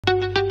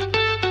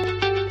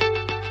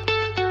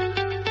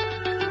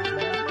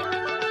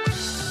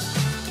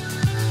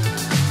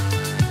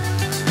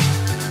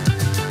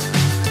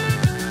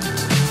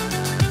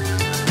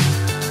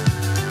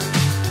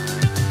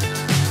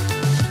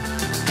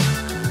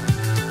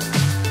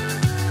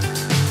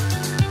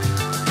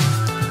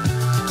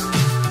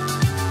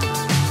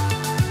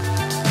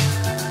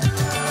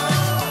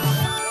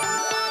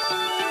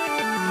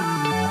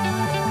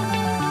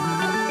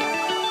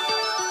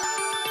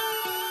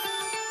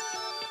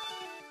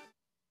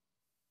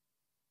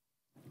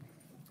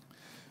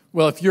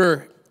Well, if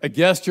you're a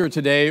guest here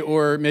today,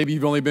 or maybe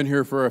you've only been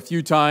here for a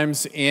few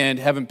times and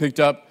haven't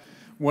picked up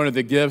one of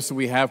the gifts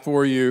we have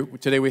for you,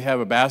 today we have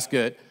a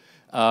basket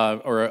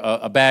or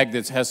a bag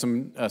that has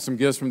some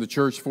gifts from the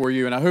church for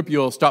you. And I hope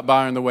you'll stop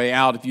by on the way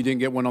out if you didn't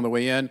get one on the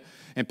way in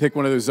and pick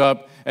one of those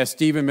up. As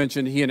Stephen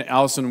mentioned, he and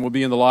Allison will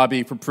be in the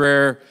lobby for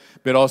prayer.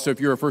 But also, if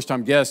you're a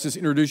first-time guest, just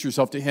introduce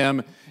yourself to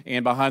him.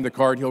 And behind the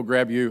card, he'll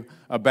grab you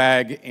a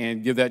bag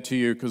and give that to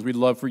you, because we'd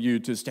love for you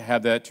just to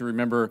have that to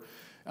remember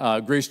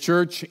Grace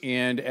Church.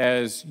 And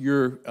as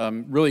you're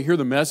really hear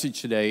the message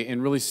today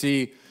and really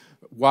see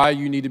why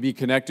you need to be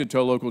connected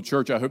to a local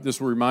church, I hope this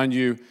will remind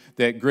you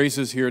that Grace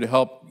is here to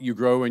help you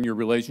grow in your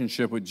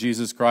relationship with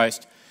Jesus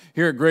Christ.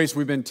 Here at Grace,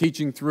 we've been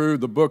teaching through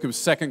the book of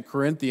 2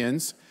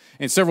 Corinthians.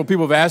 And several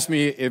people have asked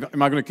me,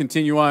 am I going to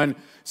continue on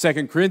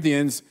 2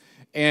 Corinthians?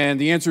 And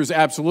the answer is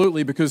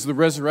absolutely, because the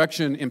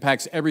resurrection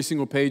impacts every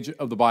single page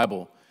of the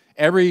Bible.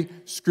 Every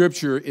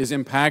scripture is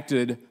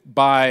impacted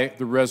by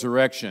the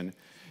resurrection.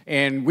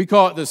 And we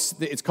call it this,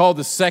 it's called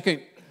the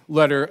second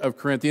letter of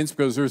Corinthians,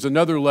 because there's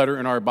another letter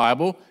in our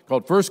Bible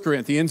called 1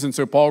 Corinthians. And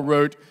so Paul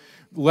wrote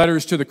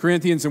letters to the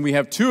Corinthians, and we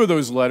have two of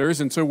those letters.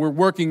 And so we're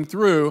working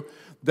through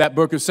that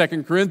book of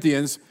 2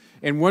 Corinthians.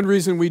 And one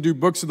reason we do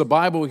books of the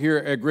Bible here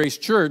at Grace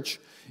Church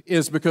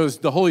is because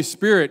the Holy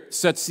Spirit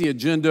sets the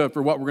agenda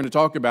for what we're going to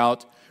talk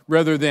about,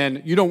 rather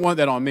than, you don't want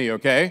that on me,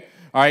 okay?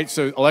 All right,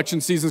 so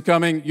election season's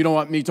coming. You don't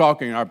want me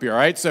talking up here, all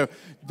right? So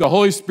the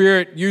Holy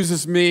Spirit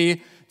uses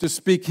me to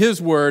speak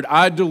His word.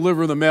 I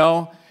deliver the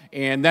mail,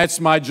 and that's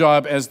my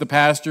job as the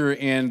pastor,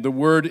 and the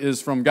word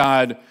is from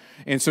God.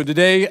 And so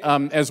today,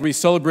 as we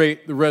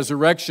celebrate the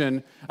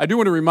resurrection, I do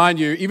want to remind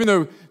you, even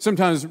though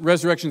sometimes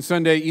Resurrection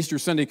Sunday, Easter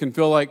Sunday can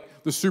feel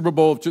like the Super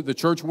Bowl of the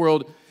church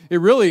world, it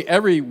really,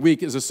 every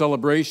week is a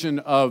celebration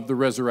of the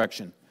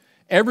resurrection.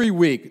 Every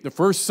week, the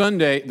first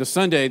day of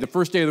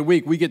the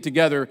week, we get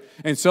together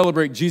and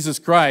celebrate Jesus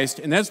Christ.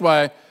 And that's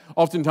why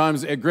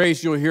oftentimes at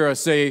Grace, you'll hear us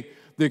say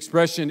the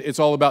expression, it's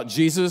all about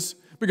Jesus,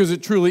 because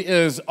it truly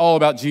is all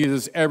about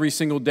Jesus every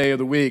single day of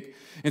the week.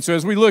 And so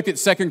as we look at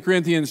 2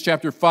 Corinthians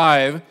chapter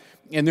 5,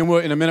 and then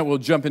in a minute we'll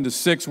jump into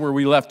 6 where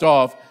we left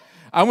off,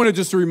 I want to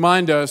just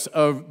remind us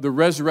of the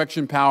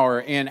resurrection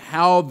power and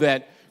how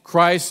that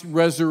Christ's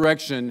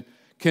resurrection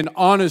can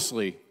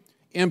honestly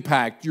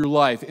impact your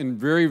life in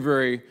very,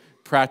 very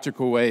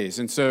practical ways.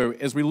 And so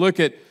as we look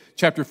at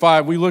chapter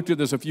 5, we looked at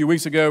this a few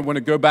weeks ago. I want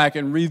to go back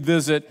and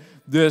revisit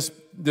this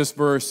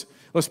verse.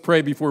 Let's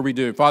pray before we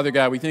do. Father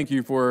God, we thank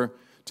you for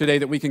today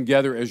that we can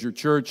gather as your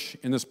church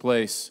in this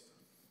place.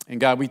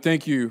 And God, we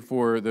thank you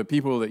for the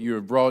people that you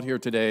have brought here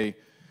today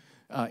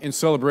in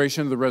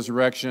celebration of the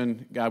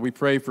resurrection. God, we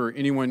pray for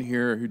anyone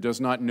here who does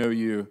not know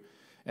you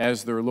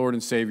as their Lord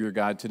and Savior.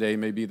 God, today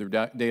may be their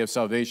day of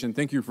salvation.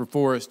 Thank you for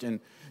Forrest and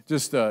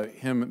just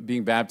him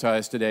being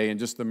baptized today, and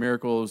just the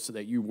miracles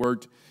that you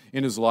worked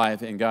in his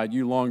life. And God,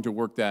 you long to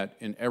work that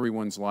in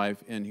everyone's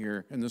life in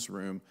here in this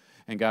room.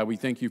 And God, we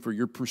thank you for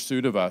your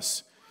pursuit of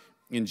us.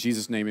 In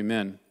Jesus' name,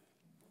 amen.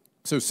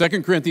 So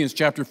 2 Corinthians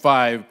chapter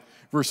 5,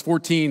 verse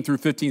 14 through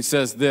 15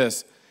 says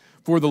this: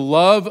 "For the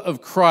love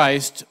of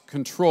Christ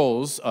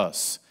controls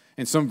us,"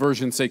 and some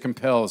versions say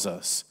compels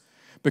us,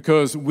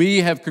 "because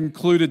we have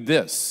concluded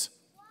this,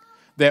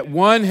 that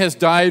one has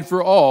died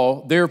for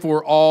all,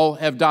 therefore all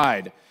have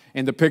died."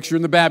 And the picture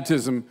in the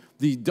baptism,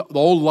 the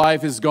old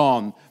life is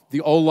gone.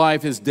 The old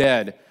life is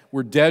dead.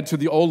 We're dead to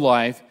the old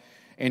life.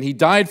 And he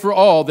died for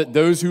all, that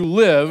those who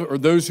live, or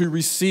those who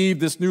receive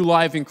this new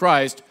life in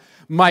Christ,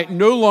 might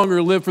no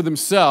longer live for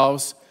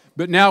themselves,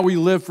 but now we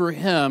live for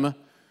him,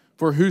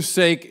 for whose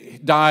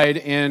sake died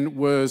and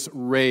was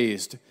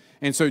raised.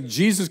 And so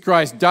Jesus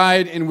Christ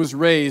died and was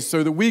raised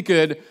so that we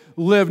could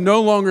live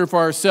no longer for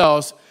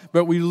ourselves,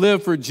 but we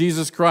live for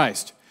Jesus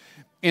Christ.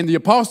 And the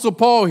Apostle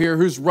Paul here,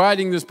 who's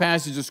writing this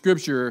passage of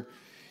Scripture,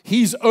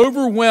 he's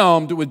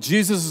overwhelmed with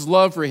Jesus'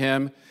 love for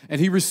him, and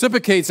he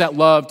reciprocates that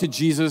love to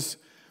Jesus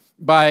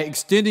by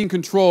extending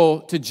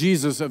control to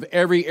Jesus of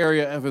every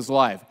area of his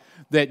life.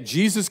 That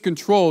Jesus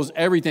controls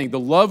everything. The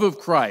love of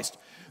Christ,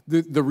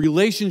 the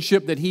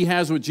relationship that he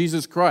has with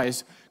Jesus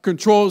Christ,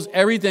 controls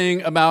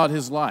everything about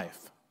his life.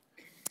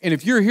 And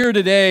if you're here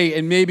today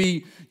and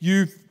maybe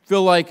you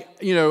feel like,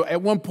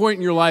 at one point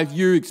in your life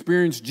you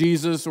experienced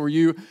Jesus, or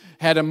you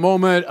had a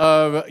moment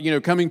of,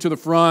 coming to the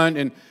front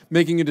and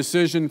making a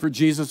decision for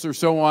Jesus or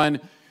so on,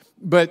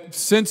 but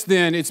since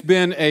then it's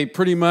been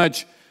pretty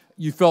much,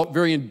 you felt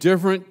very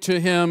indifferent to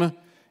him.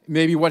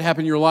 Maybe what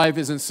happened in your life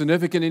isn't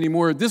significant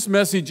anymore. This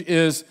message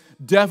is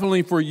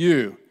definitely for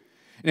you.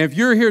 And if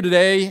you're here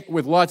today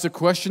with lots of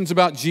questions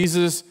about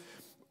Jesus,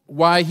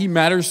 why he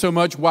matters so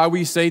much, why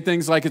we say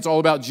things like it's all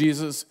about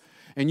Jesus,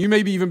 and you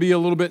maybe even be a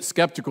little bit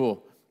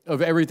skeptical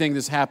of everything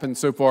that's happened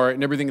so far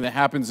and everything that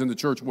happens in the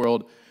church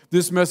world,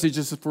 this message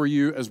is for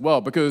you as well,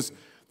 because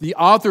the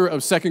author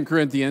of 2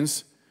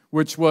 Corinthians,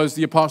 which was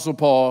the Apostle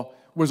Paul,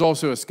 was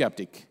also a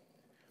skeptic.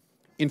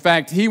 In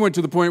fact, he went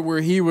to the point where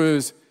he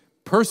was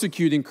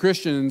persecuting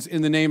Christians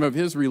in the name of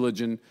his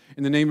religion,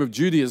 in the name of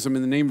Judaism,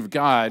 in the name of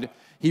God.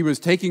 He was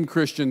taking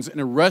Christians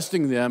and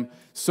arresting them.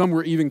 Some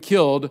were even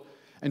killed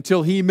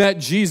until he met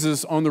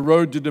Jesus on the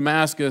road to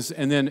Damascus,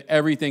 and then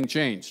everything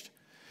changed.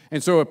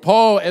 And so if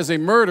Paul, as a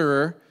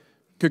murderer,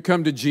 could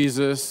come to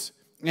Jesus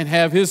and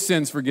have his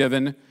sins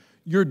forgiven,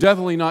 you're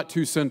definitely not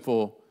too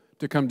sinful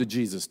to come to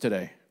Jesus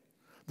today.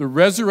 The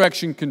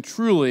resurrection can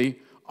truly,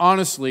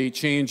 honestly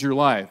change your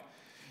life.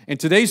 And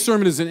today's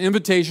sermon is an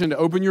invitation to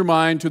open your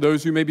mind to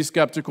those who may be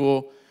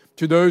skeptical,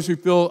 to those who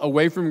feel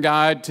away from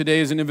God. Today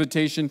is an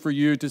invitation for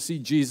you to see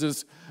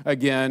Jesus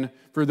again.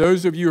 For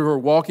those of you who are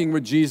walking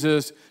with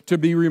Jesus, to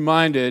be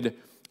reminded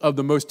of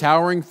the most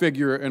towering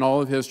figure in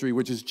all of history,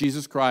 which is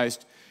Jesus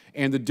Christ,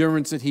 and the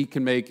difference that he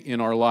can make in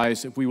our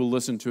lives if we will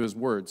listen to his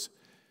words.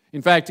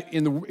 In fact,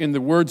 in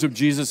the words of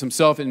Jesus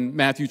himself in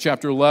Matthew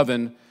chapter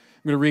 11, I'm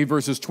going to read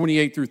verses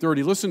 28 through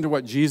 30. Listen to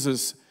what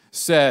Jesus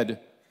said.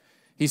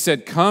 He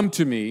said, "Come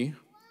to me,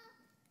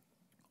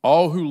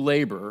 all who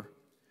labor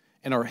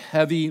and are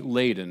heavy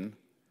laden,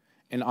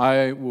 and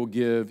I will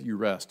give you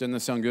rest." Doesn't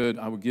that sound good?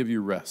 I will give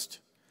you rest.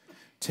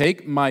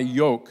 "Take my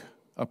yoke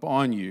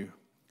upon you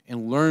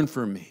and learn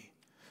from me,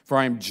 for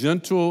I am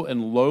gentle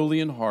and lowly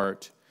in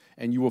heart,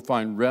 and you will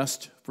find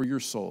rest for your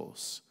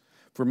souls.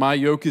 For my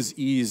yoke is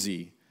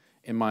easy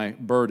and my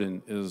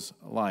burden is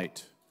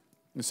light."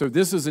 And so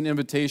this is an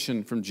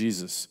invitation from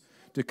Jesus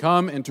to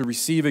come and to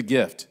receive a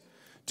gift,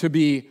 to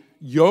be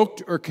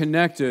yoked or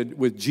connected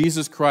with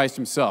Jesus Christ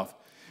himself.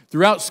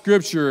 Throughout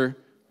Scripture,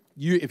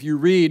 if you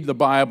read the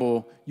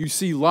Bible, you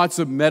see lots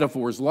of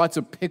metaphors, lots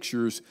of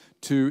pictures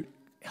to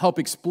help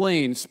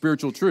explain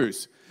spiritual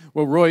truths.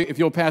 Well, Roy, if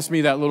you'll pass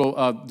me that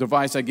little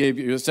device I gave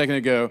you a second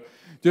ago,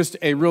 just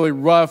a really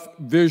rough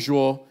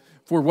visual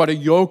for what a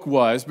yoke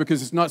was,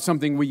 because it's not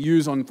something we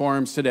use on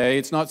farms today.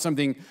 It's not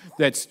something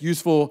that's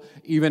useful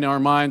even in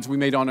our minds we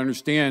may not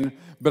understand.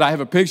 But I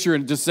have a picture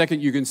in just a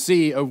second you can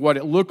see of what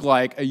it looked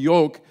like, a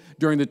yoke,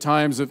 during the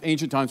times of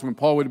ancient times when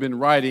Paul would have been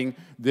writing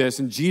this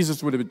and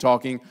Jesus would have been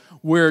talking,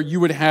 where you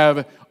would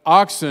have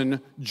oxen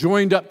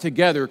joined up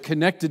together,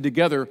 connected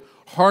together,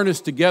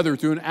 harnessed together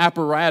through an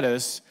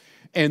apparatus.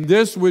 And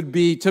this would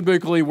be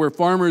typically where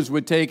farmers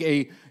would take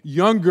a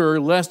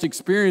younger, less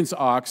experienced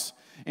ox,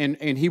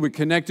 and he would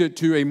connect it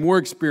to a more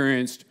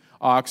experienced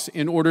ox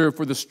in order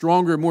for the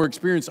stronger, more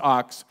experienced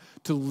ox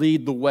to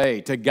lead the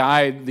way, to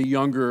guide the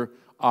younger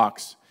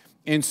ox.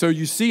 And so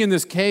you see in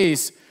this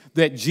case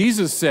that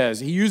Jesus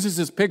says, he uses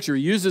this picture,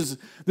 he uses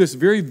this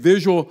very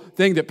visual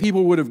thing that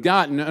people would have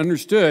gotten and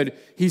understood.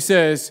 He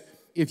says,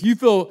 if you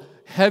feel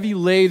heavy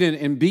laden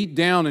and beat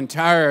down and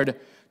tired,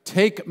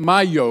 take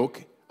my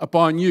yoke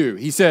upon you.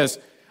 He says,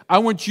 I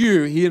want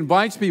you, he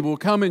invites people,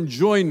 come and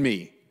join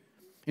me.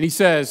 And he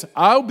says,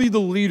 I'll be the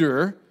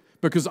leader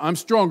because I'm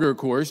stronger, of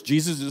course.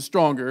 Jesus is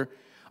stronger.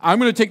 I'm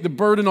going to take the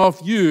burden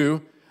off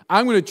you.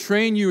 I'm going to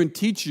train you and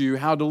teach you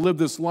how to live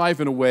this life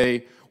in a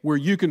way where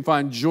you can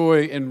find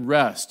joy and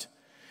rest.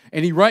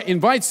 And he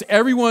invites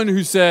everyone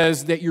who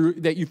says that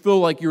you feel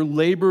like you're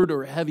labored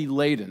or heavy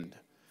laden.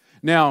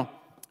 Now,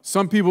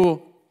 some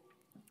people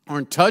are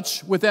in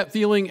touch with that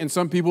feeling, and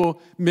some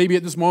people, maybe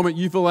at this moment,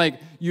 you feel like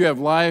you have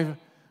life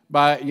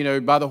by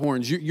the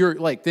horns. You're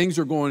like, things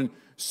are going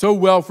so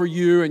well for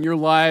you and your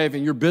life,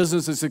 and your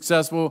business is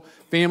successful,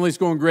 family's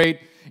going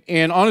great.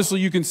 And honestly,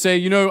 you can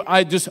say,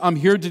 I'm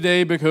here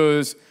today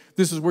because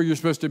this is where you're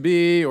supposed to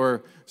be,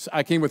 or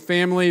I came with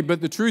family.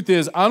 But the truth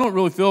is, I don't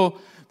really feel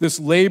this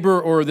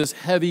labor or this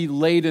heavy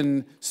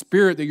laden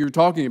spirit that you're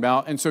talking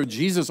about. And so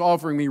Jesus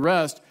offering me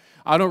rest,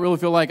 I don't really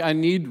feel like I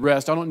need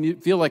rest. I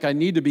don't feel like I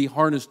need to be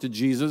harnessed to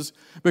Jesus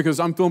because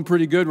I'm feeling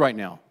pretty good right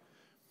now.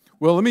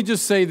 Well, let me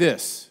just say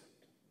this.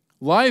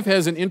 Life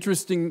has an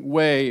interesting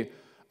way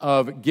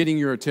of getting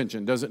your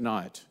attention, does it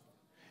not?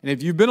 And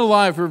if you've been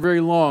alive for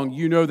very long,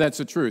 you know that's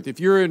the truth. If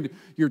you're in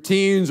your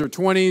teens or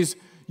 20s,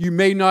 you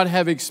may not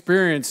have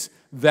experienced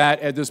that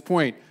at this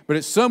point. But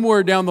it's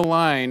somewhere down the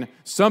line,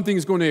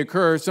 something's going to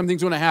occur,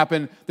 something's going to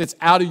happen that's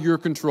out of your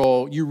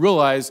control. You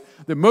realize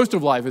that most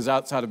of life is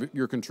outside of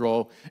your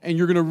control, and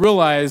you're going to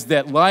realize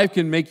that life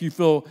can make you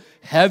feel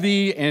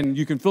heavy, and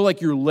you can feel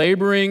like you're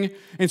laboring.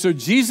 And so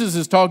Jesus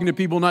is talking to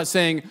people, not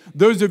saying,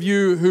 those of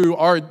you who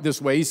are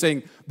this way. He's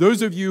saying,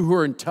 those of you who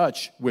are in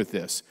touch with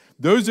this,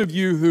 those of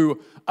you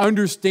who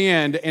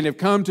understand and have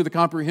come to the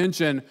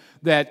comprehension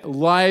that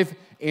life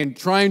and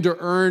trying to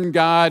earn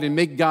God and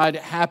make God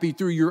happy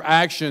through your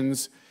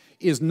actions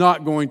is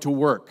not going to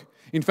work.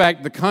 In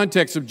fact, the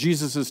context of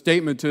Jesus'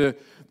 statement to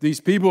these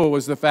people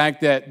was the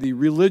fact that the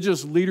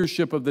religious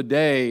leadership of the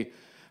day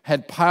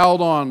had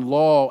piled on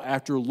law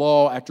after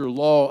law after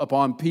law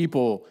upon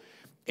people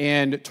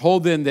and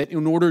told them that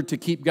in order to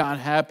keep God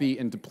happy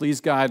and to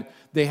please God,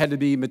 they had to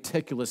be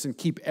meticulous and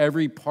keep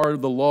every part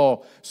of the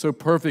law so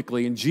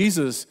perfectly. And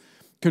Jesus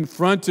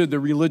confronted the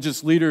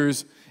religious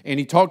leaders, and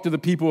he talked to the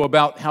people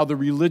about how the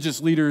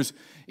religious leaders,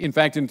 in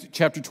fact, in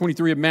chapter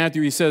 23 of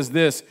Matthew, he says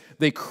this,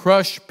 they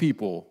crush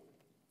people.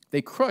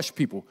 They crush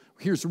people.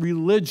 Here's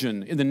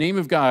religion in the name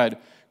of God,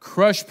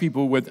 crush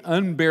people with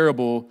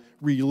unbearable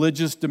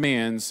religious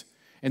demands,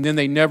 and then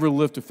they never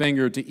lift a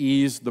finger to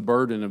ease the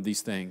burden of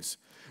these things.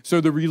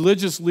 So the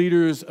religious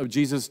leaders of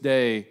Jesus'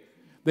 day,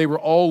 they were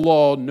all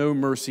law, no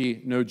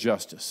mercy, no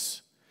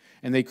justice.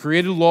 And they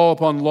created law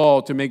upon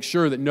law to make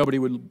sure that nobody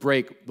would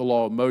break the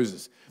law of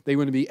Moses. They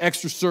wanted to be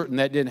extra certain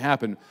that didn't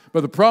happen.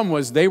 But the problem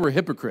was they were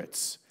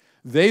hypocrites.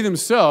 They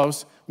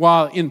themselves,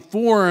 while in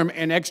form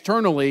and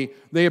externally,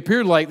 they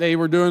appeared like they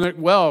were doing it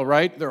well,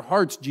 right? Their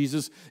hearts,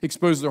 Jesus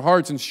exposed their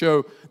hearts and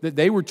showed that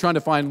they were trying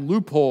to find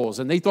loopholes,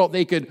 and they thought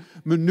they could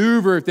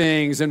maneuver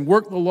things and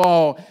work the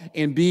law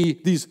and be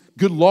these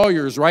good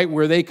lawyers, right,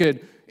 where they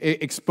could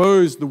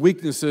expose the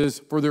weaknesses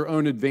for their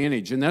own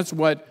advantage. And that's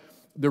what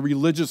the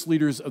religious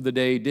leaders of the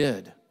day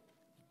did.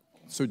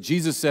 So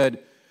Jesus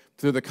said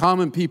to the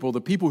common people,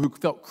 the people who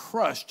felt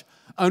crushed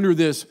under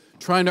this,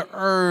 trying to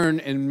earn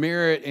and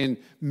merit and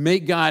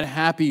make God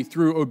happy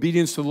through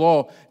obedience to the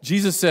law,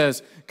 Jesus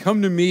says,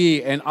 come to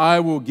me and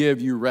I will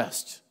give you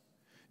rest.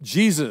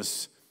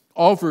 Jesus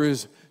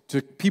offers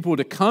to people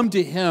to come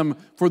to him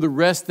for the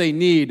rest they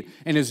need.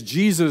 And as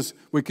Jesus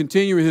would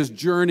continue his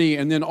journey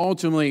and then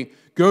ultimately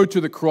go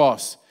to the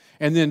cross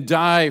and then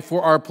die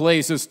for our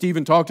place, as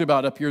Stephen talked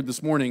about up here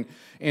this morning,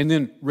 and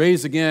then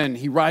raise again,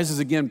 he rises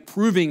again,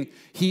 proving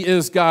he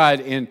is God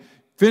and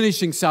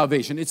finishing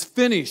salvation. It's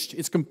finished.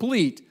 It's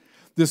complete.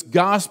 This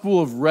gospel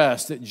of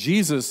rest that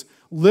Jesus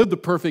lived the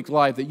perfect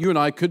life that you and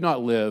I could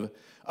not live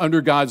under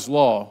God's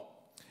law.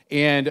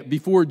 And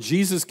before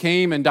Jesus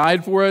came and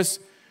died for us,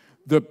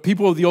 the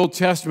people of the Old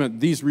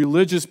Testament, these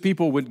religious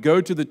people, would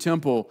go to the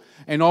temple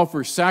and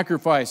offer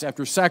sacrifice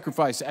after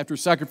sacrifice after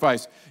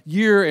sacrifice,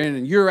 year in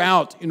and year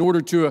out, in order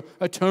to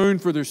atone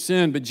for their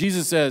sin. But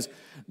Jesus says,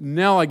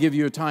 now I give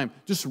you a time.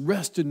 Just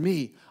rest in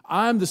me.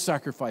 I'm the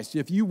sacrifice.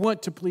 If you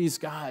want to please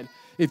God,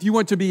 if you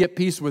want to be at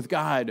peace with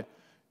God,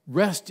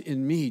 rest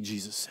in me,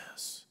 Jesus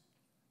says.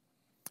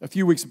 A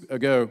few weeks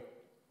ago,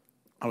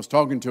 I was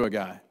talking to a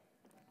guy,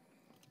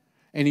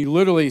 and he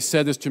literally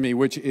said this to me,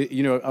 which,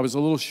 I was a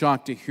little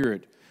shocked to hear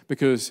it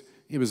because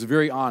he was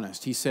very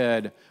honest. He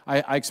said,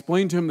 I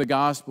explained to him the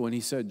gospel, and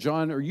he said,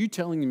 John, are you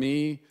telling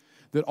me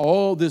that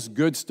all this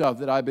good stuff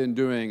that I've been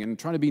doing and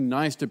trying to be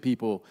nice to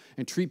people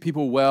and treat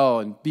people well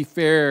and be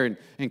fair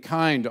and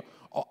kind,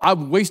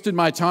 I've wasted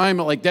my time?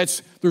 Like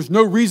there's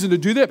no reason to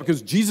do that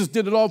because Jesus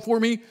did it all for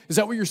me? Is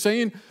that what you're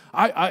saying?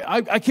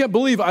 I can't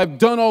believe I've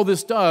done all this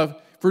stuff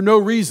for no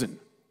reason.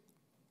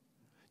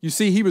 You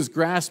see, he was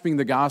grasping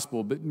the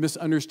gospel, but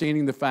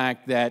misunderstanding the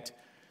fact that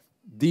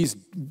these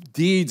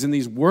deeds and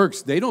these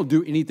works, they don't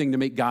do anything to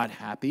make God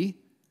happy,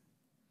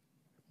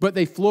 but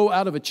they flow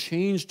out of a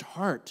changed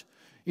heart.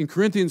 In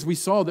Corinthians, we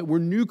saw that we're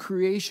new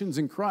creations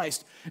in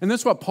Christ. And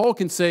that's what Paul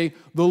can say,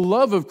 the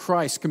love of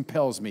Christ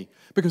compels me.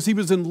 Because he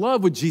was in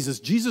love with Jesus.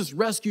 Jesus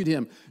rescued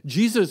him.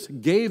 Jesus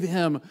gave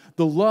him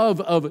the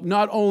love of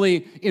not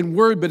only in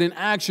word, but in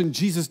action.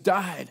 Jesus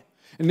died.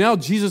 And now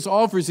Jesus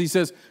offers, he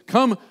says,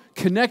 come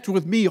connect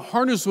with me,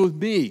 harness with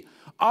me.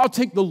 I'll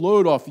take the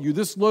load off of you,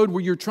 this load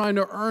where you're trying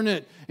to earn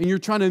it and you're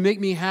trying to make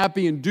me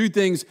happy and do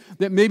things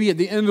that maybe at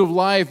the end of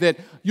life that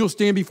you'll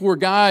stand before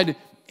God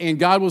and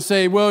God will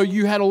say, well,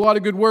 you had a lot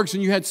of good works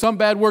and you had some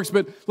bad works,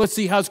 but let's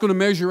see how it's going to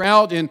measure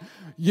out. And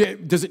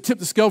does it tip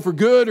the scale for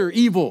good or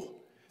evil?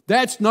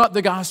 That's not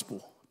the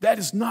gospel. That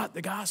is not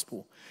the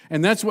gospel.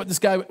 And that's what this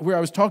guy where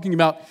I was talking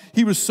about,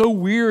 he was so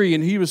weary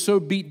and he was so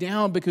beat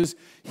down because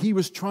he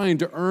was trying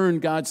to earn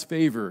God's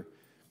favor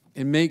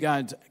and make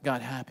God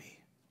happy.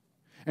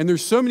 And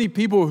there's so many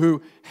people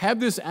who have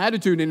this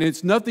attitude, and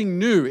it's nothing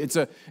new. It's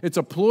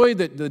a ploy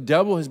that the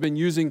devil has been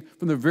using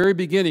from the very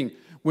beginning.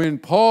 When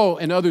Paul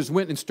and others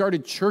went and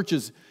started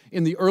churches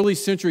in the early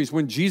centuries,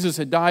 when Jesus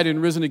had died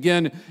and risen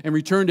again and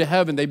returned to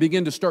heaven, they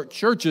began to start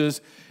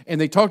churches, and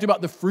they talked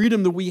about the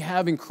freedom that we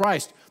have in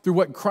Christ through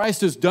what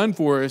Christ has done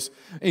for us.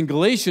 In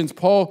Galatians,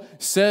 Paul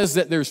says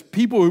that there's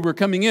people who were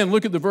coming in.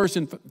 Look at the verse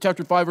in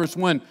chapter 5, verse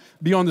 1,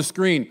 be on the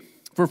screen.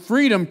 For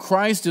freedom,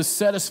 Christ has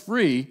set us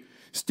free.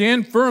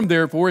 Stand firm,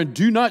 therefore, and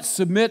do not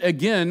submit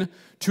again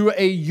to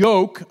a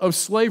yoke of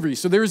slavery.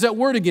 So there's that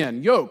word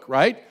again, yoke,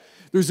 right?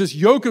 There's this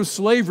yoke of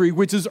slavery,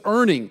 which is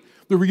earning.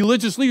 The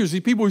religious leaders,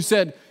 these people who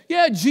said,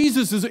 yeah,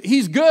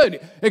 he's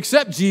good,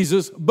 accept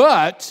Jesus,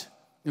 but,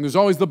 and there's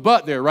always the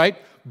but there, right?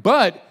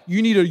 But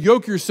you need to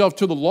yoke yourself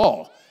to the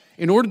law.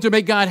 In order to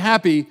make God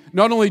happy,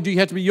 not only do you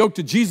have to be yoked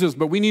to Jesus,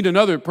 but we need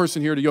another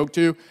person here to yoke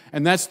to,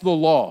 and that's the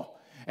law.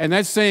 And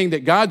that's saying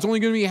that God's only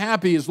going to be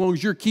happy as long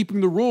as you're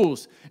keeping the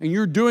rules and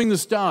you're doing the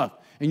stuff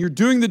and you're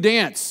doing the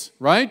dance,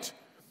 right?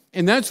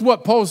 And that's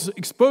what Paul's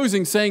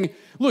exposing, saying,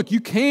 look, you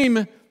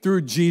came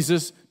through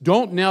Jesus.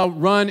 Don't now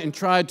run and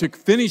try to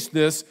finish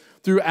this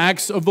through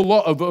acts of the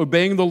law, of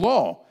obeying the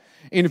law.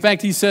 And in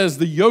fact, he says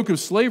the yoke of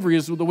slavery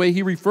is the way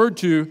he referred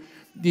to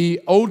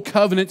the old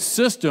covenant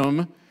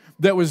system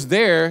that was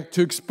there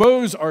to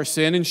expose our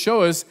sin and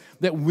show us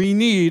that we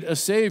need a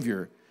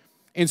Savior.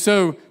 And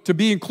so to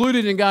be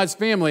included in God's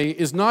family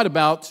is not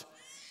about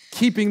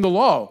keeping the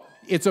law.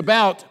 It's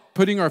about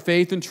putting our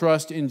faith and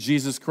trust in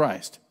Jesus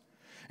Christ.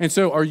 And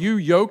so are you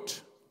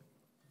yoked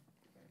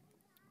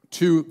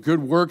to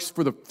good works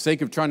for the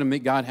sake of trying to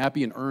make God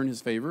happy and earn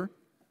his favor?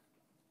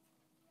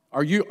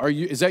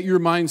 Is that your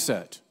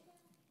mindset?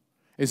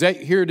 Is that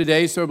here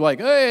today? So like,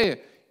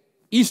 hey,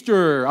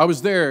 Easter, I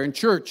was there in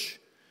church.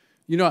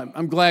 You know,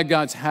 I'm glad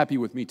God's happy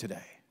with me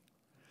today.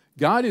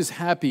 God is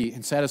happy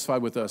and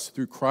satisfied with us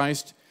through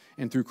Christ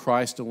and through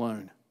Christ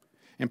alone.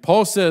 And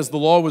Paul says the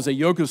law was a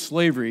yoke of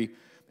slavery,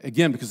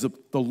 again, because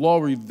the law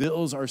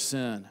reveals our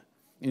sin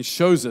and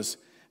shows us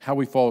how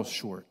we fall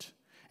short.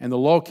 And the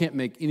law can't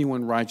make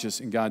anyone righteous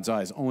in God's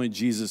eyes. Only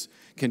Jesus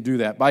can do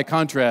that. By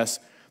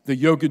contrast, the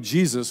yoke of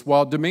Jesus,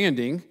 while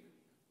demanding,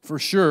 for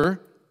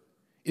sure,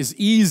 is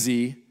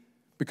easy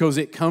because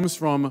it comes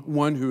from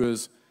one who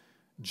is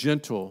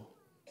gentle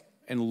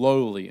and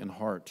lowly in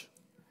heart.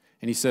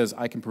 And he says,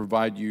 I can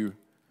provide you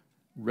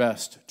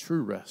rest,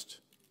 true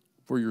rest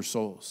for your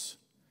souls.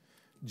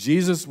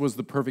 Jesus was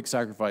the perfect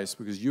sacrifice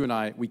because you and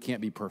I, we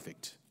can't be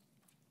perfect.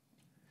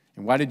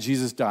 And why did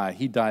Jesus die?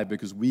 He died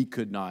because we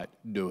could not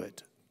do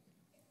it.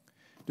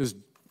 Does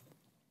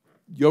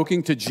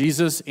yoking to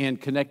Jesus and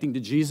connecting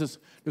to Jesus,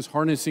 does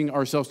harnessing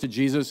ourselves to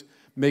Jesus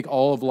make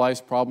all of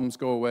life's problems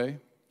go away?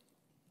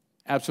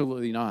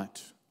 Absolutely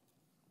not.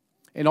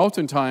 And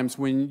oftentimes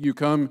when you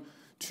come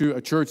to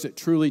a church that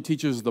truly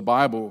teaches the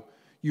Bible,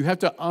 you have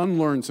to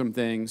unlearn some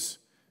things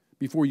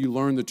before you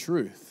learn the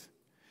truth.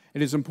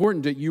 It is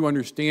important that you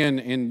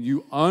understand and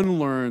you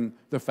unlearn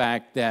the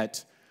fact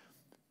that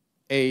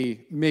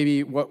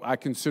maybe what I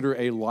consider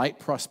a light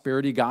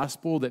prosperity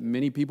gospel that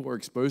many people are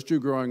exposed to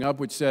growing up,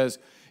 which says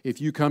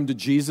if you come to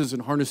Jesus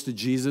and harness to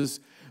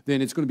Jesus,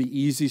 then it's going to be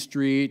easy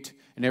street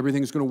and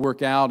everything's going to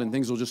work out and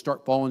things will just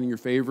start falling in your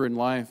favor in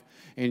life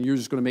and you're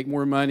just going to make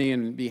more money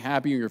and be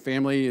happy and your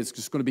family is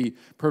just going to be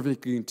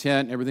perfectly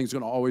content and everything's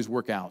going to always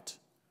work out.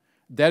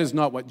 That is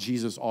not what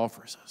Jesus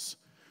offers us.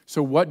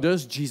 So what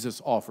does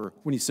Jesus offer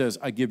when he says,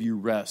 I give you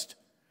rest?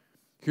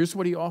 Here's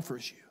what he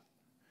offers you.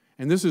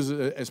 And this is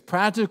as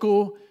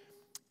practical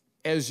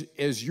as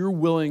you're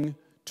willing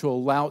to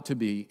allow it to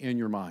be in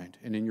your mind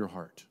and in your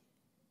heart.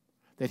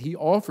 That he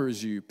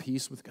offers you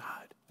peace with God.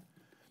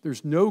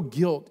 There's no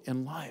guilt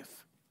in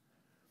life.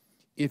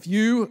 If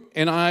you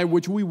and I,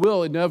 which we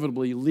will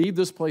inevitably, leave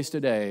this place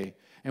today,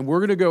 and we're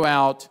going to go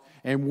out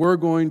and we're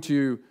going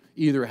to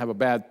either have a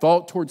bad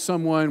thought towards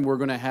someone, we're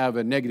going to have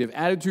a negative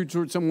attitude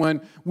towards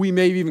someone, we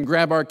may even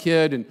grab our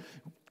kid and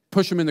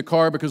push them in the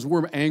car because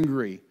we're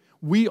angry.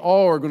 We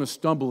all are going to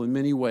stumble in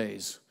many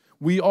ways.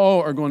 We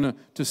all are going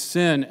to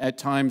sin at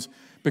times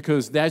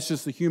because that's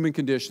just the human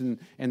condition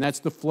and that's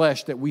the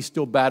flesh that we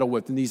still battle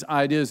with and these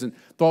ideas and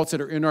thoughts that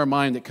are in our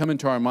mind that come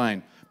into our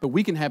mind. But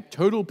we can have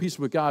total peace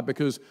with God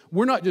because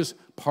we're not just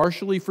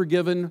partially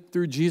forgiven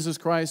through Jesus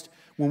Christ.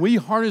 When we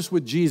harness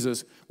with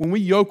Jesus, when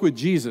we yoke with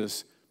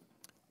Jesus,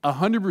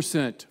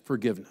 100%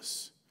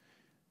 forgiveness.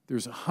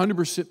 There's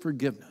 100%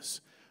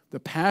 forgiveness. The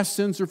past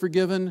sins are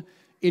forgiven.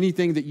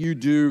 Anything that you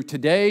do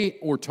today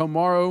or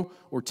tomorrow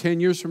or 10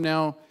 years from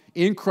now,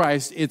 in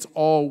Christ, it's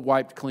all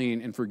wiped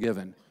clean and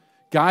forgiven.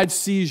 God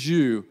sees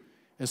you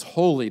as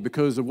holy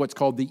because of what's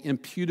called the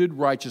imputed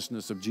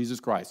righteousness of Jesus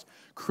Christ,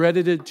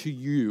 credited to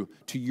you,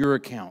 to your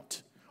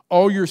account.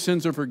 All your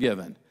sins are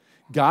forgiven.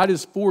 God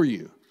is for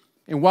you.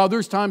 And while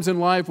there's times in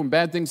life when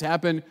bad things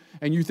happen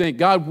and you think,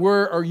 God,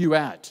 where are you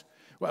at?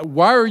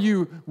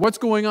 What's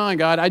going on,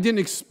 God? I didn't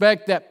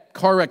expect that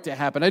car wreck to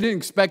happen. I didn't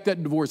expect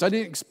that divorce. I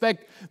didn't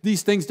expect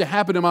these things to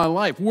happen in my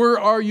life. Where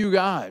are you,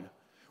 God?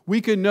 We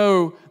can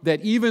know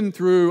that even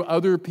through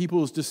other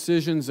people's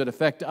decisions that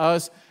affect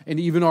us and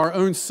even our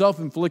own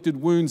self-inflicted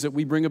wounds that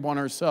we bring upon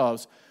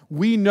ourselves,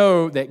 we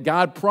know that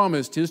God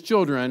promised his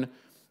children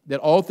that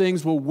all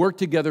things will work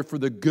together for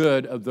the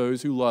good of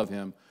those who love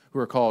him, who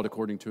are called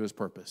according to his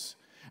purpose.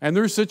 And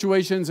there's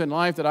situations in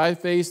life that I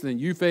faced and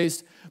you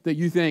faced that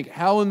you think,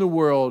 how in the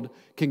world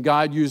can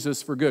God use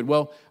this for good?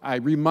 Well, I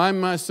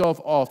remind myself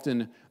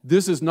often,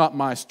 this is not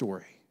my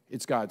story.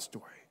 It's God's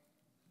story.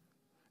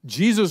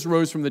 Jesus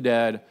rose from the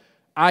dead.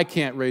 I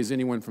can't raise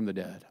anyone from the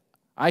dead.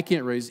 I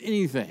can't raise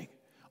anything.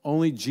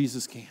 Only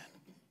Jesus can.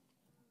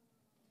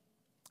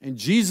 And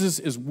Jesus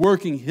is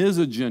working his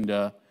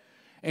agenda,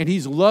 and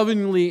he's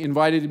lovingly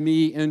invited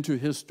me into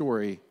his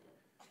story.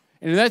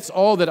 And that's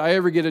all that I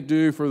ever get to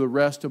do for the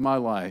rest of my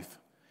life.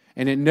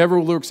 And it never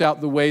works out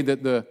the way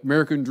that the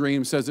American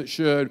dream says it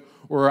should,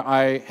 or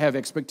I have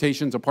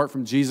expectations apart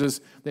from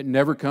Jesus that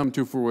never come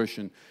to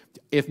fruition.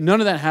 If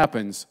none of that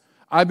happens,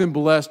 I've been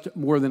blessed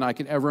more than I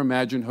can ever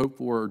imagine, hope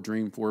for, or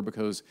dream for,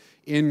 because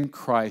in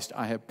Christ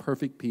I have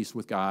perfect peace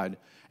with God,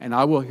 and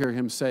I will hear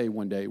him say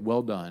one day,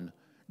 well done,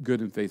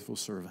 good and faithful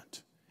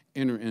servant.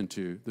 Enter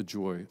into the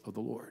joy of the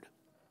Lord.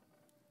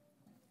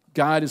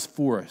 God is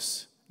for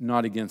us,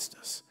 not against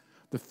us.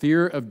 The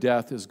fear of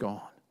death is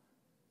gone.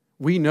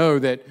 We know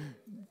that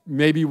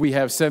maybe we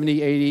have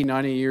 70, 80,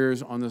 90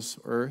 years on this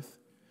earth.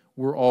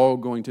 We're all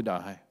going to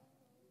die.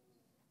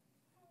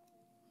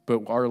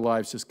 But our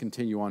lives just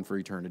continue on for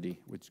eternity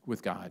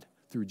with God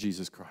through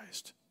Jesus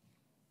Christ.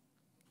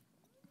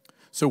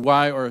 So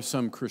why are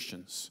some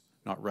Christians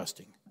not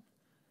resting?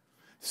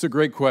 It's a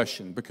great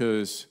question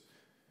because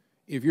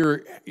if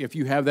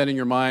you have that in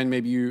your mind,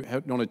 maybe you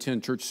don't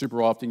attend church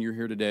super often, you're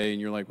here today,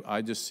 and you're like,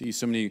 I just see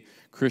so many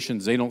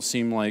Christians, they don't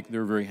seem like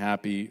they're very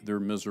happy, they're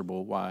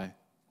miserable. Why?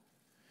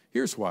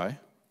 Here's why.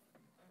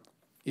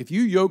 If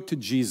you yoke to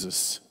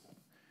Jesus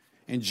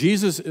and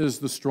Jesus is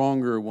the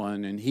stronger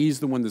one, and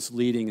he's the one that's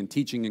leading and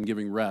teaching and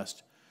giving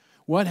rest,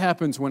 what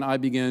happens when I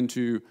begin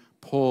to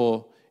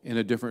pull in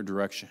a different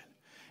direction?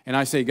 And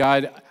I say,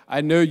 God,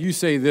 I know you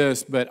say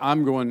this, but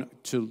I'm going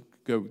to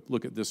go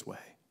look at this way.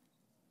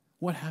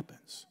 What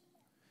happens?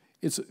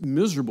 It's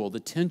miserable, the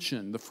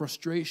tension, the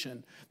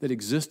frustration that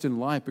exists in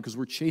life because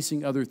we're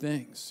chasing other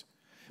things.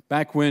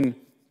 Back when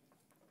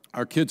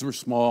our kids were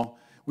small,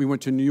 we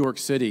went to New York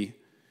City,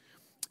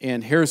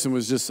 and Harrison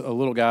was just a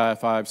little guy,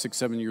 5, 6,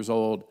 7 years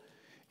old,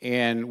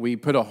 and we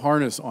put a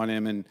harness on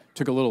him and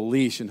took a little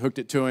leash and hooked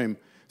it to him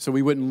so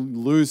we wouldn't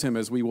lose him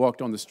as we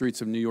walked on the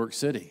streets of New York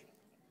City.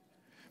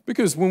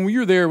 Because when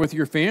you're there with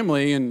your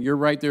family and you're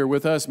right there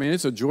with us, man,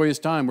 it's a joyous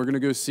time. We're going to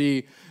go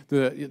see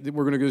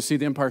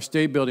the Empire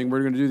State Building.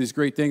 We're going to do these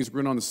great things.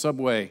 We're going on the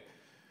subway.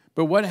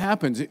 But what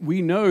happens?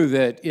 We know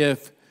that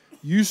if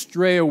you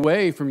stray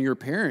away from your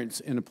parents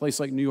in a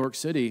place like New York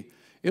City,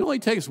 it only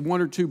takes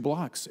 1 or 2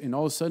 blocks, and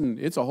all of a sudden,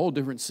 it's a whole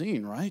different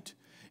scene, right?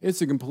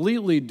 It's a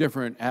completely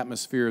different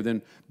atmosphere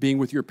than being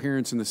with your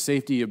parents in the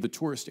safety of the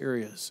tourist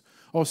areas.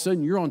 All of a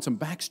sudden, you're on some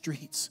back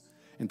streets.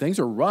 And things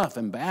are rough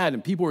and bad,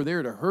 and people are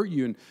there to hurt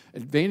you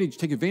and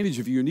take advantage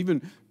of you and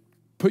even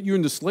put you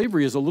into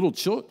slavery as a little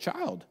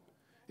child.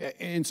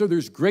 And so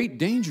there's great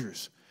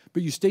dangers,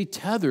 but you stay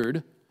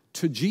tethered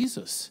to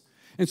Jesus.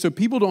 And so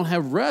people don't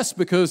have rest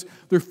because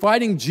they're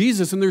fighting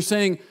Jesus, and they're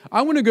saying,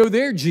 I want to go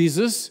there,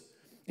 Jesus.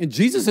 And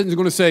Jesus isn't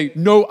going to say,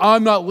 no,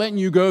 I'm not letting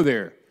you go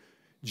there.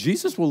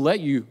 Jesus will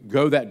let you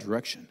go that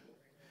direction.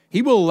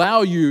 He will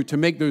allow you to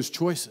make those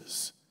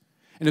choices.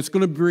 And it's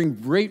going to bring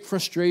great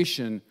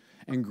frustration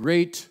and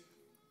great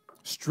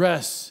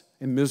stress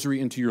and misery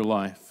into your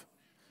life.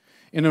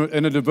 In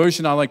a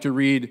devotion I like to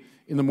read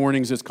in the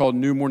mornings, it's called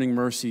New Morning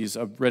Mercies.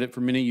 I've read it for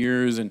many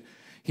years, and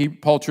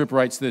Paul Tripp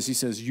writes this. He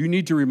says, you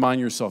need to remind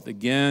yourself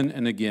again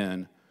and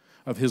again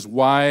of his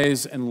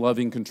wise and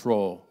loving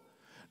control,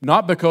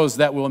 not because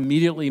that will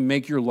immediately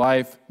make your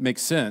life make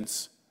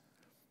sense,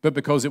 but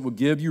because it will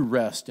give you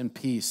rest and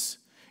peace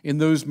in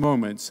those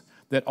moments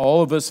that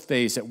all of us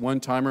face at one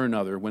time or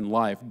another when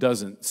life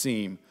doesn't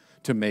seem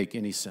to make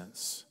any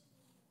sense.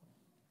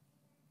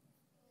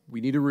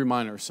 We need to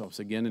remind ourselves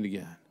again and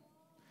again.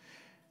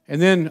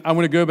 And then I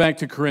want to go back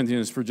to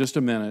Corinthians for just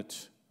a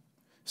minute.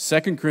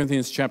 2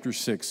 Corinthians chapter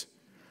 6,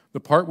 the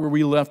part where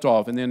we left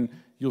off, and then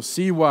you'll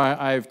see why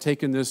I've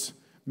taken this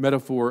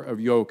metaphor of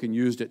yoke and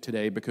used it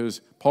today,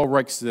 because Paul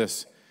writes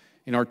this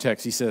in our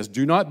text. He says,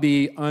 do not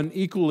be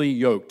unequally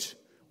yoked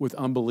with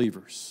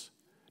unbelievers.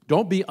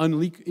 Don't be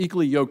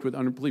unequally yoked with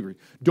unbelievers.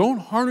 Don't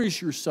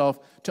harness yourself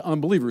to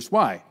unbelievers.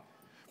 Why?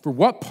 For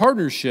what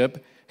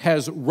partnership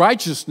has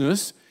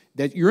righteousness,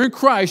 that you're in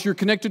Christ, you're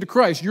connected to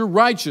Christ, you're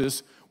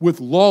righteous, with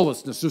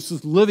lawlessness,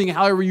 just living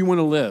however you want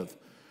to live?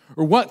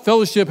 Or what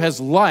fellowship has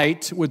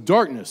light with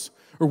darkness?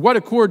 Or what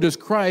accord does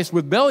Christ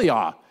with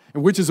Belial,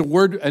 which is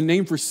a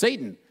name for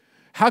Satan?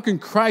 How can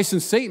Christ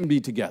and Satan be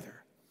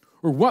together?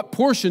 Or what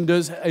portion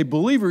does a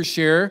believer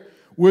share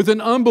with an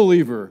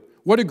unbeliever?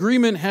 What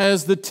agreement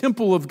has the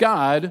temple of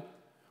God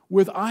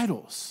with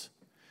idols?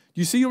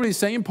 You see what he's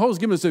saying? Paul's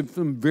giving us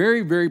some very,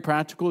 very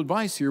practical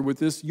advice here with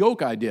this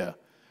yoke idea.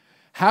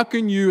 How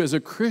can you, as a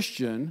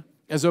Christian,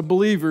 as a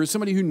believer,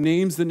 somebody who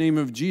names the name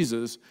of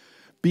Jesus,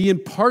 be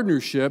in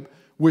partnership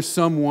with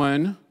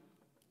someone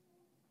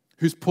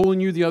who's pulling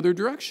you the other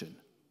direction?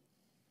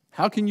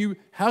 How can you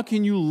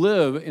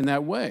live in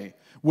that way?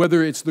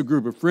 Whether it's the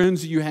group of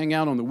friends you hang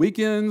out on the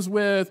weekends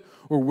with,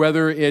 or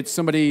whether it's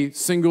somebody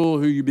single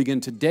who you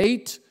begin to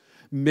date.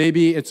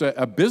 Maybe it's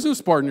a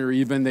business partner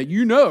even that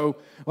you know,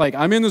 like,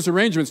 I'm in this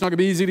arrangement. It's not going to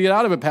be easy to get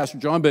out of it, Pastor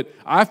John, but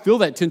I feel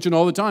that tension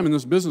all the time in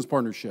this business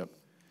partnership.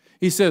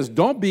 He says,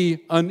 don't be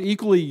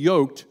unequally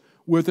yoked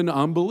with an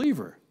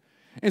unbeliever.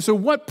 And so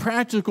what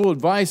practical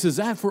advice is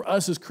that for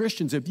us as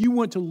Christians? If you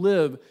want to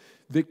live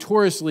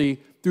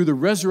victoriously through the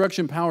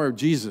resurrection power of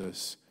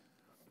Jesus,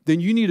 then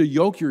you need to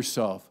yoke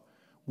yourself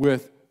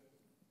with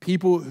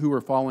people who are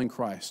following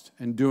Christ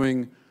and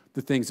doing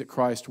the things that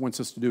Christ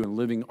wants us to do and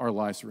living our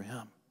lives for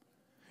Him.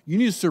 You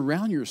need to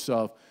surround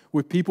yourself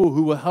with people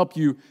who will help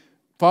you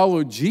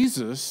follow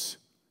Jesus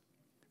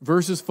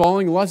versus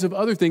following lots of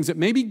other things that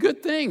may be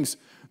good things.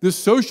 This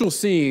social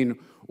scene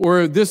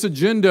or this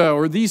agenda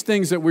or these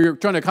things that we're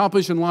trying to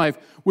accomplish in life,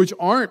 which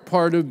aren't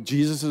part of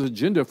Jesus'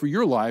 agenda for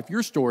your life,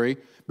 your story,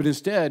 but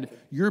instead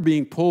you're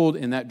being pulled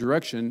in that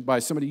direction by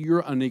somebody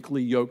you're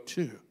unequally yoked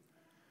to.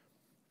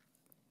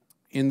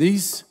 And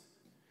these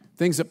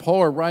things that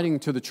Paul are writing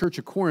to the church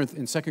of Corinth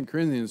in 2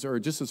 Corinthians are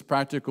just as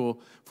practical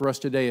for us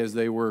today as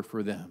they were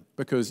for them.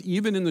 Because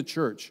even in the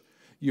church,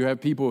 you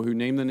have people who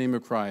name the name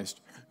of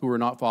Christ who are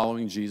not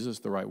following Jesus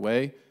the right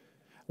way.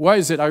 Why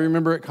is it? I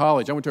remember at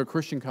college, I went to a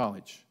Christian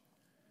college.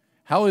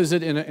 How is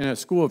it in a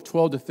school of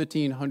 12 to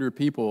 1,500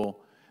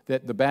 people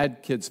that the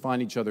bad kids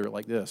find each other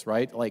like this,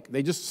 right? Like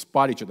they just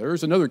spot each other.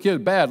 There's another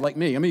kid bad like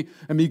me.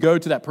 Let me go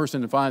to that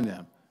person and find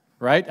them.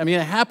 Right? I mean,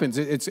 it happens.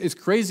 It's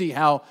crazy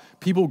how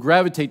people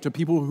gravitate to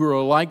people who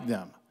are like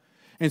them.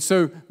 And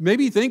so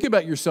maybe think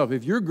about yourself.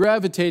 If you're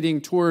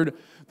gravitating toward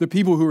the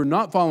people who are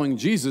not following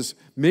Jesus,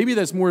 maybe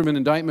that's more of an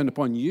indictment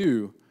upon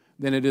you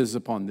than it is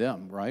upon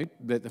them, right?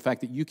 That the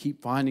fact that you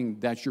keep finding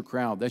that's your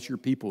crowd, that's your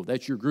people,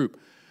 that's your group.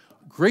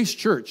 Grace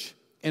Church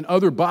and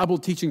other Bible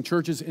teaching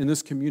churches in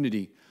this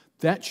community,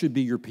 that should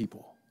be your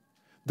people.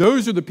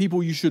 Those are the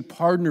people you should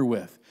partner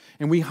with.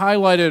 And we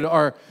highlighted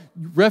our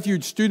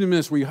Refuge student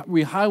ministry.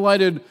 We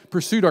highlighted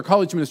Pursuit, our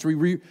college ministry.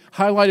 We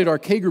highlighted our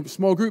K group,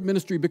 small group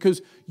ministry,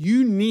 because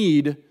you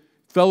need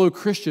fellow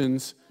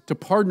Christians to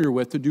partner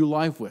with, to do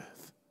life with.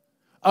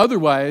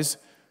 Otherwise,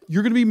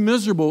 you're going to be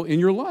miserable in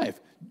your life.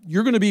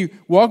 You're going to be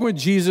walking with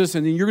Jesus,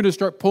 and then you're going to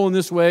start pulling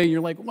this way, and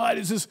you're like, what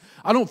is this?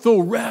 I don't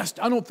feel rest.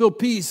 I don't feel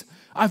peace.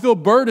 I feel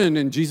burdened.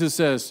 And Jesus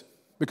says,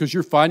 because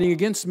you're fighting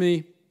against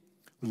me,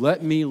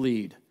 let me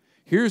lead.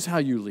 Here's how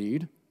you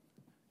lead.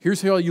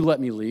 Here's how you let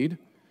me lead.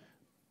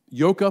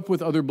 Yoke up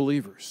with other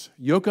believers.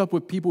 Yoke up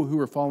with people who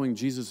are following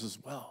Jesus as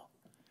well.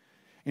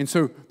 And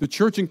so the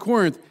church in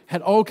Corinth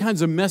had all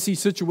kinds of messy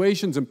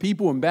situations and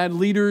people and bad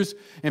leaders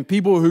and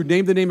people who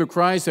named the name of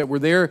Christ that were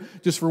there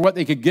just for what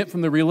they could get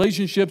from the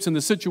relationships and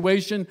the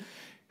situation.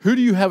 Who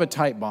do you have a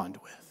tight bond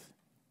with?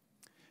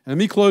 And let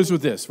me close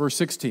with this, verse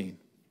 16.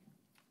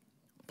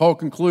 Paul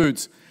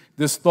concludes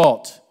this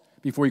thought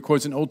before he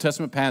quotes an Old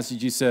Testament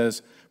passage. He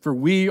says, for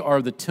we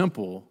are the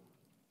temple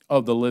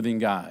of the living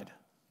God.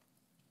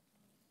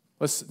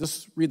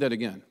 Let's read that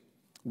again.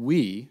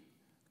 We,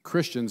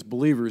 Christians,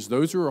 believers,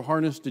 those who are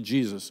harnessed to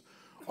Jesus,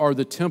 are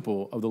the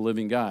temple of the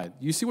living God.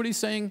 You see what he's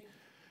saying?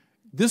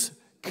 This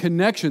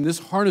connection, this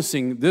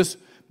harnessing, this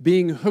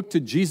being hooked to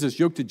Jesus,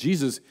 yoked to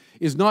Jesus,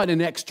 is not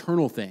an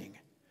external thing.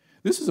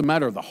 This is a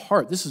matter of the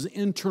heart. This is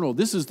internal.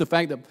 This is the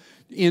fact that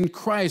in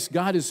Christ,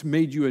 God has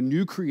made you a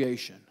new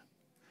creation.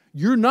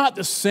 You're not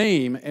the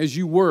same as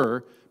you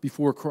were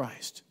before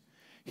Christ.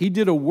 He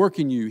did a work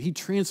in you. He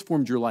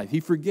transformed your life. He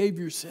forgave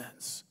your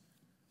sins.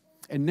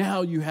 And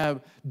now you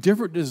have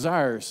different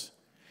desires.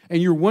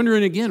 And you're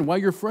wondering again why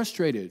you're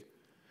frustrated.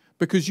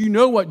 Because you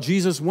know what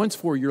Jesus wants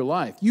for your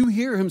life. You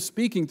hear him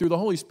speaking through the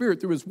Holy Spirit,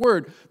 through his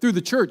word, through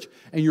the church.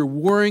 And you're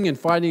warring and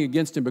fighting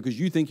against him because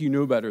you think you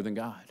know better than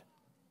God.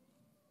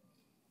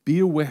 Be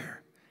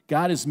aware.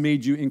 God has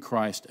made you in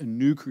Christ a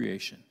new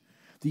creation.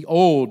 The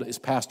old is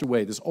passed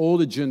away. This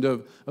old agenda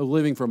of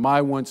living for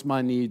my wants,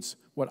 my needs,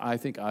 what I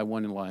think I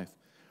want in life.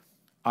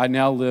 I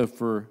now live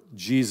for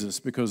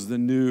Jesus because the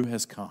new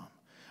has come.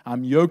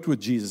 I'm yoked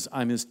with Jesus.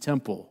 I'm his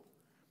temple.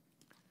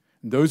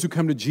 And those who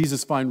come to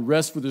Jesus find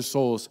rest for their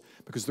souls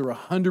because they're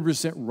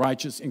 100%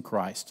 righteous in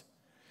Christ.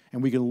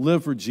 And we can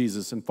live for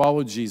Jesus and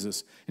follow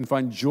Jesus and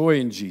find joy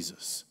in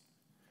Jesus.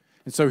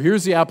 And so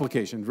here's the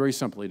application, very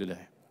simply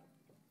today.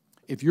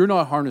 If you're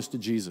not harnessed to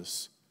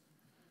Jesus,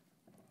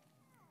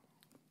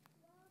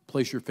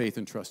 place your faith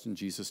and trust in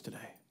Jesus today.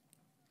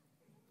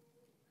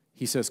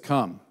 He says,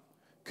 come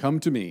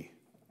to me.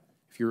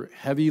 If you're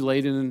heavy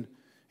laden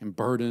and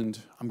burdened,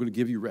 I'm going to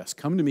give you rest.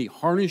 Come to me.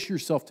 Harness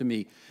yourself to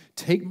me.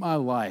 Take my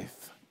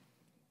life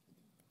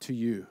to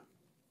you.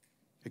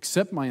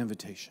 Accept my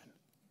invitation.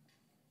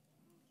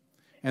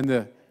 And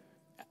the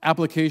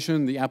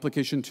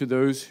application to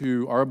those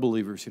who are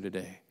believers here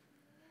today,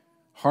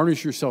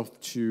 harness yourself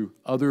to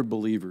other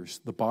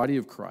believers, the body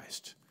of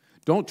Christ.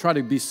 Don't try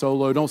to be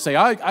solo. Don't say,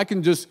 I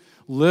can just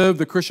live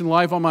the Christian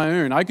life on my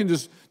own. I can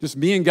just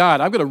be in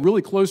God. I've got a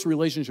really close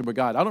relationship with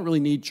God. I don't really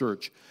need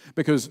church.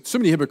 Because so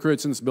many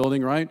hypocrites in this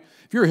building, right?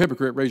 If you're a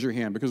hypocrite, raise your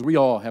hand, because we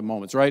all have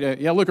moments, right?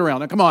 Yeah, look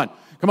around. Now, come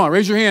on,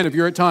 raise your hand if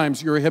you're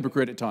a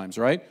hypocrite at times,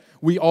 right?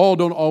 We all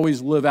don't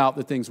always live out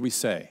the things we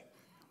say.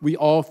 We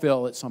all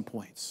fail at some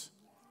points.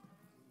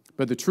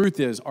 But the truth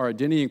is, our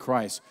identity in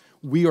Christ,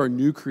 we are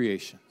new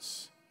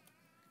creations.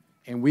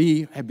 And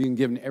we have been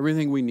given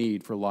everything we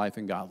need for life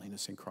and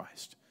godliness in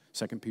Christ.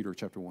 2 Peter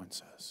chapter 1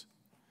 says.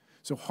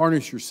 So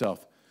harness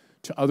yourself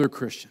to other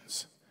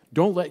Christians.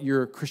 Don't let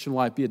your Christian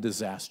life be a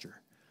disaster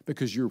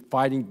because you're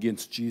fighting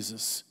against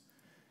Jesus.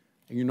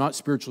 And you're not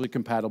spiritually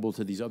compatible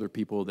to these other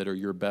people that are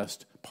your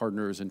best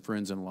partners and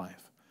friends in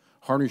life.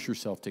 Harness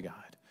yourself to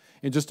God.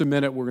 In just a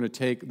minute, we're going to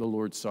take the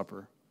Lord's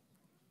Supper.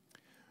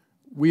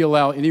 We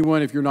allow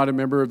anyone, if you're not a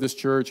member of this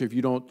church, if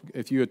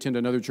you attend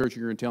another church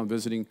or you're in town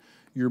visiting,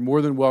 you're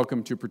more than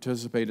welcome to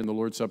participate in the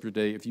Lord's Supper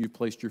today if you've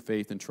placed your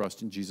faith and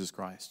trust in Jesus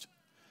Christ.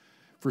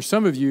 For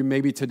some of you,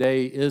 maybe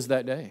today is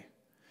that day.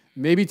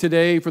 Maybe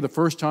today, for the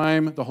first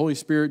time, the Holy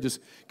Spirit just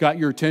got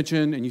your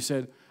attention and you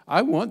said,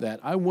 I want that.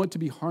 I want to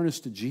be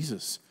harnessed to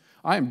Jesus.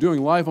 I am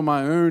doing life on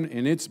my own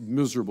and it's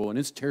miserable and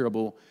it's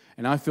terrible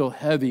and I feel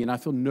heavy and I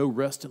feel no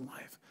rest in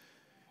life.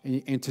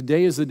 And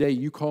today is the day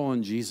you call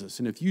on Jesus.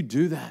 And if you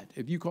do that,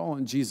 if you call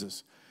on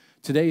Jesus,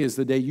 today is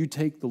the day you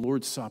take the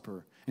Lord's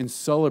Supper and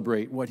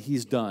celebrate what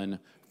he's done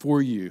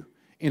for you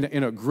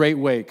in a great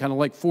way, kind of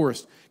like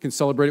Forrest can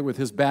celebrate it with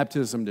his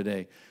baptism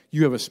today.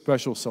 You have a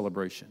special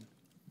celebration.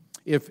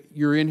 If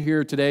you're in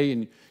here today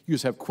and you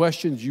just have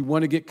questions, you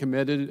want to get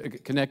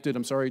connected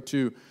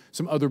to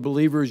some other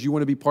believers, you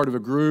want to be part of a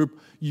group,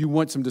 you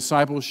want some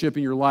discipleship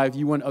in your life,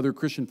 you want other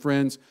Christian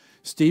friends,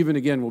 Stephen,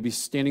 again, will be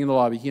standing in the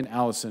lobby, he and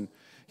Allison.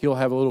 He'll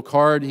have a little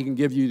card he can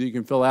give you that you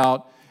can fill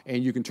out,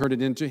 and you can turn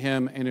it into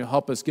him, and it'll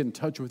help us get in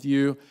touch with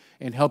you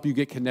and help you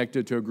get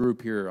connected to a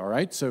group here, all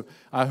right? So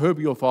I hope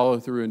you'll follow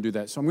through and do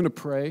that. So I'm going to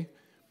pray,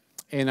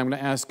 and I'm going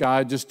to ask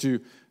God just to,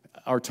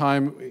 our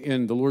time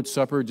in the Lord's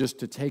Supper, just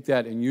to take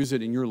that and use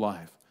it in your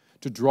life,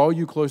 to draw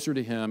you closer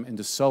to him and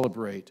to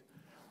celebrate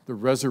the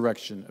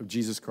resurrection of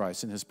Jesus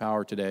Christ and his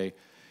power today.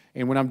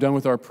 And when I'm done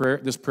with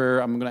this prayer,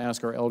 I'm going to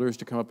ask our elders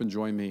to come up and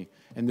join me.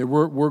 And then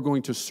we're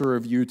going to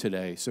serve you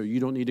today. So you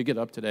don't need to get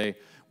up today.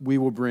 We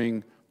will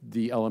bring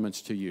the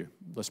elements to you.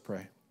 Let's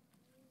pray.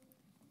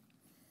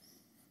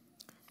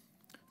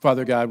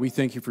 Father God, we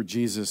thank you for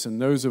Jesus.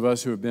 And those of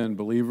us who have been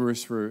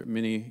believers for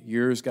many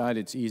years, God,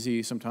 it's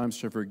easy sometimes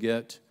to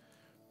forget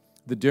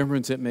the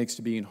difference it makes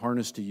to being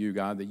harnessed to you,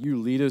 God, that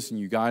you lead us and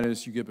you guide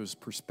us, you give us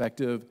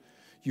perspective.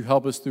 You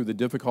help us through the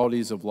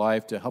difficulties of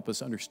life to help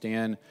us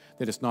understand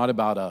that it's not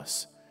about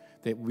us,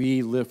 that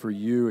we live for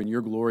you and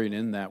your glory, and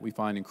in that we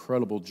find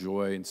incredible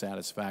joy and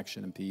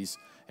satisfaction and peace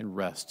and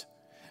rest.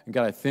 And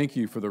God, I thank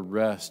you for the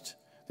rest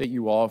that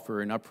you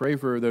offer, and I pray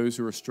for those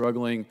who are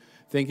struggling,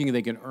 thinking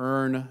they can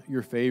earn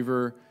your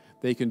favor,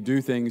 they can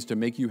do things to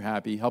make you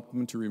happy. Help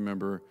them to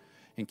remember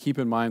and keep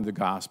in mind the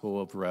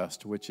gospel of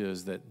rest, which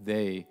is that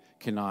they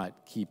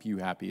cannot keep you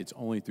happy. It's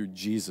only through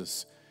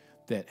Jesus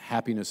that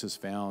happiness is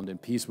found and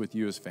peace with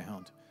you is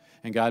found.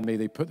 And God, may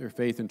they put their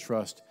faith and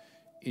trust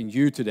in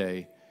you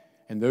today.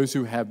 And those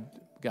who have,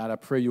 God, I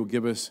pray you'll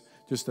give us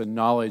just the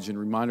knowledge and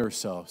remind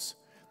ourselves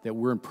that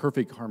we're in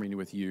perfect harmony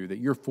with you, that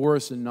you're for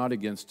us and not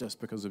against us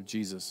because of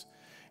Jesus,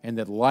 and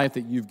that life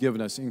that you've given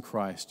us in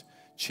Christ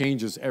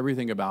changes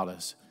everything about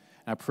us.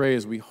 And I pray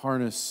as we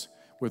harness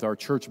with our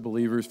church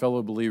believers,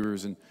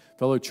 and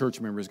fellow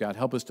church members, God,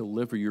 help us to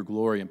live for your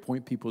glory and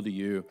point people to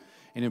you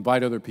and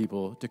invite other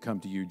people to come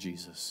to you,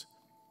 Jesus.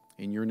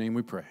 In your name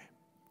we pray.